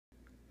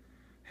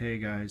Hey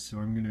guys, so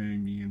I'm going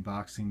to be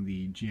unboxing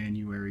the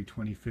January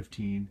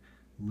 2015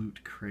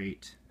 Loot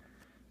Crate.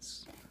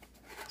 It's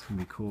going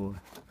to be cool.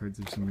 I've heard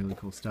there's some really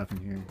cool stuff in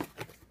here.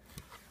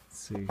 Let's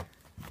see.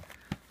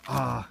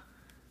 Oh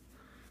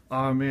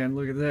man,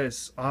 look at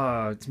this.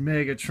 It's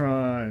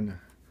Megatron.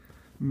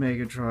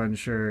 Megatron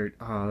shirt.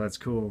 That's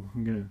cool.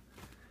 I'm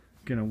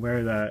gonna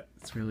wear that.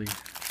 It's really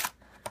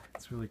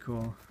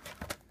cool.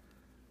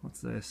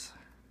 What's this?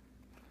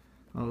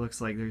 Oh, it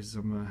looks like there's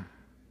some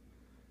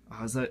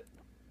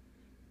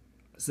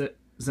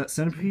is that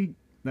Centipede?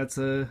 It's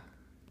a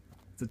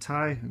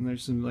tie, and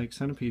there's some like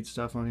Centipede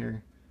stuff on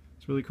here.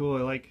 It's really cool.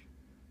 I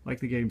like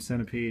the game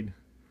Centipede.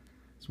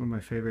 It's one of my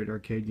favorite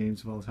arcade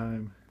games of all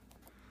time.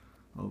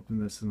 I'll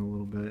open this in a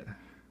little bit.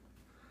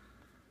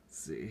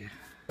 Let's see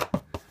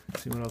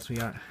what else we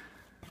got.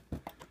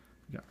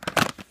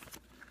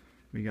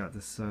 We got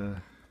this.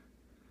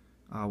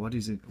 What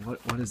is it?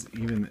 What is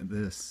even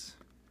this?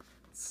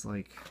 It's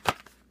like.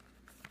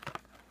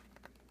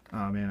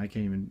 Oh man, I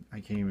can't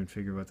even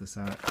figure what this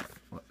out.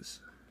 What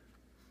is?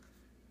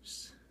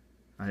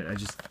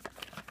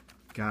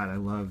 God, I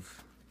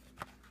love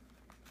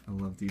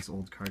these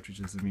old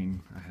cartridges. I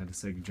mean, I had a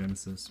Sega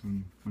Genesis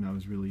when I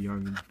was really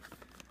young. And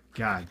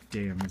God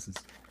damn, this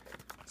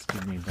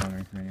giving me a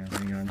boner.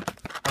 Hang on.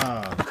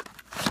 Oh,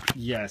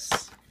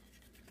 yes.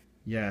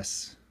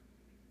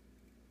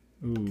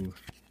 Ooh.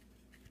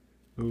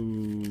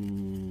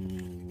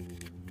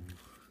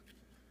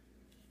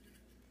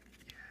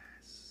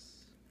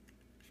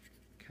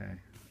 Okay.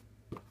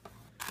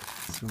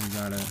 So we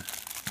got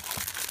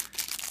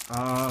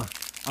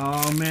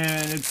oh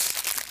man,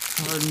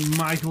 it's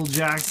Michael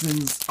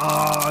Jackson's,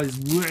 his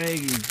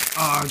wig.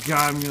 Oh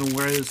god, I'm gonna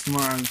wear this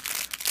tomorrow.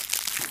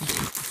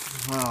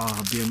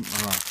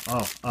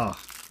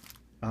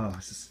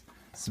 This is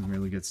some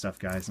really good stuff,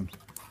 guys. I'm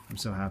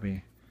so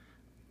happy.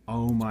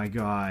 Oh my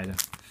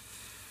god.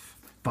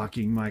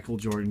 Fucking Michael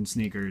Jordan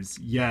sneakers.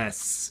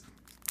 Yes.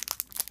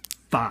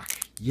 Fuck.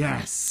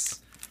 Yes.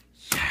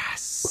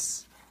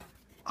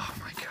 Oh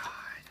my god.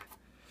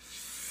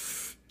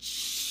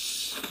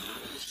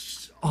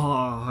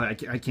 Oh,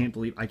 I can't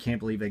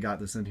believe they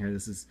got this in here.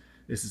 This is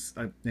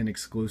an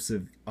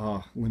exclusive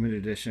limited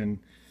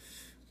edition.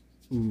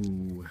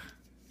 Ooh.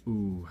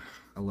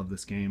 I love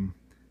this game.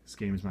 This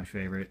game is my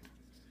favorite.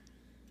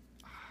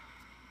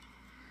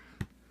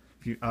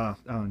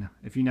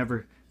 If you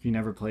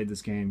never played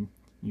this game,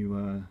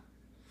 you're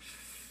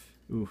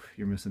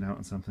missing out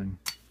on something.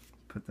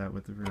 Put that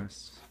with the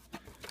rest.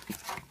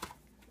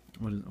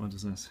 What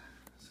is this?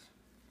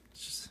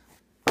 It's just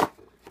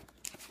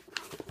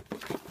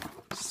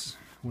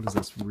what is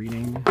this?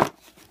 Reading?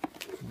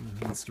 Who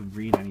wants to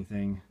read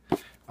anything?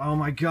 Oh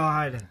my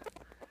god!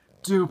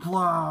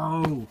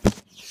 Duplo!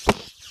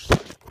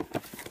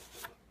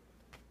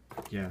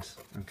 Yes.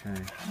 Okay.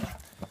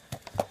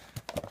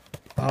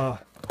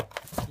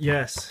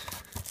 Yes.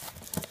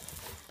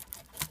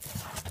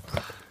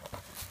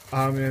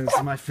 Oh man, this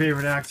is my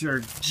favorite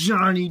actor,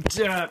 Johnny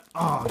Depp.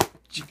 Oh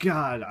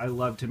god, I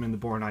loved him in The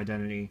Bourne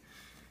Identity.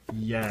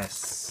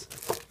 Yes.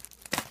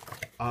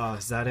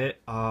 Is that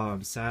it? Oh,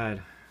 I'm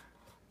sad.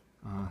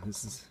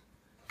 There's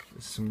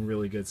some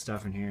really good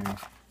stuff in here.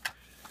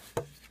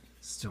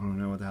 Still don't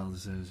know what the hell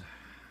this is.